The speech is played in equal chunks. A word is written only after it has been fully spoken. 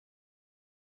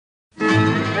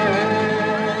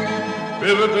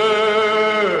River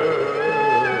girl,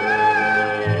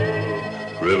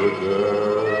 river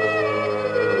girl.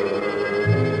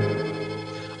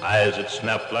 Eyes that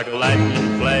snapped like a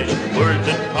lightning flash, words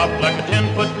that popped like a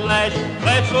 10-foot lash,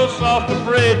 flash so soft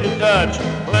afraid to touch.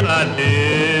 When I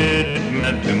did, it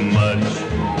meant too much.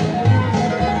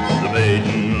 The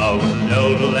maiden of the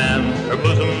Delta land, her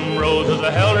bosom rose as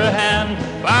I held her hand.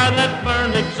 Fire that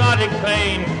burned exotic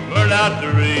pain, burned out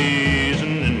the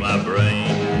reason in my brain.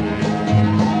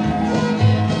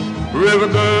 River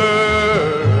girl,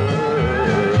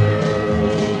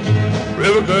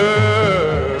 river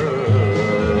girl.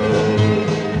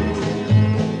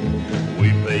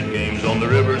 We played games on the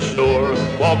river shore,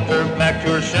 walked her back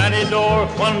to her shiny door.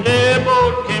 One day a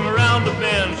boat came around the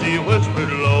bend, she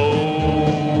whispered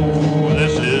low,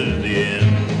 this is the end.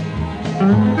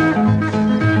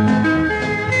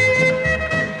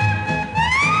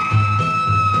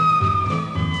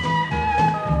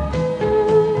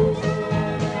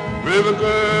 River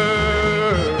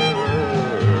girl,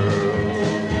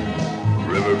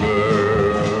 river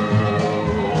girl.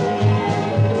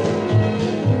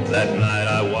 That night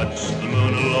I watched the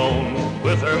moon alone.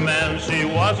 With her man she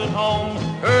wasn't home.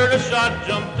 Heard a shot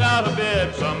jumped out of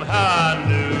bed. Somehow I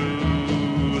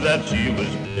knew that she was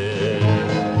dead.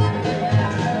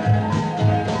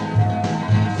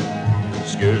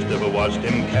 Scarce ever watched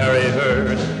him carry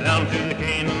her down to the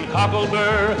cane and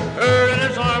Cocklebur. Her in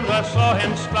his arms, I saw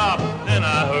him stop. Then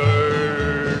I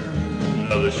heard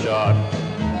another shot.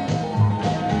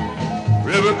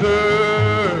 River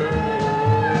girl,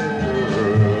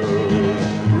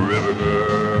 river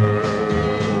girl.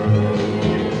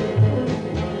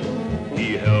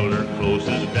 He held her close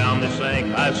as down they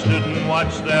sank. I stood and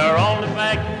watched there on the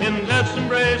bank. In death's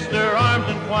embrace, their arms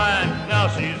entwined. Now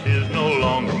she's his, no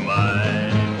longer mine.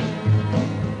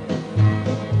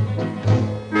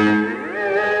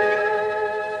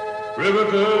 River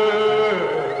girl.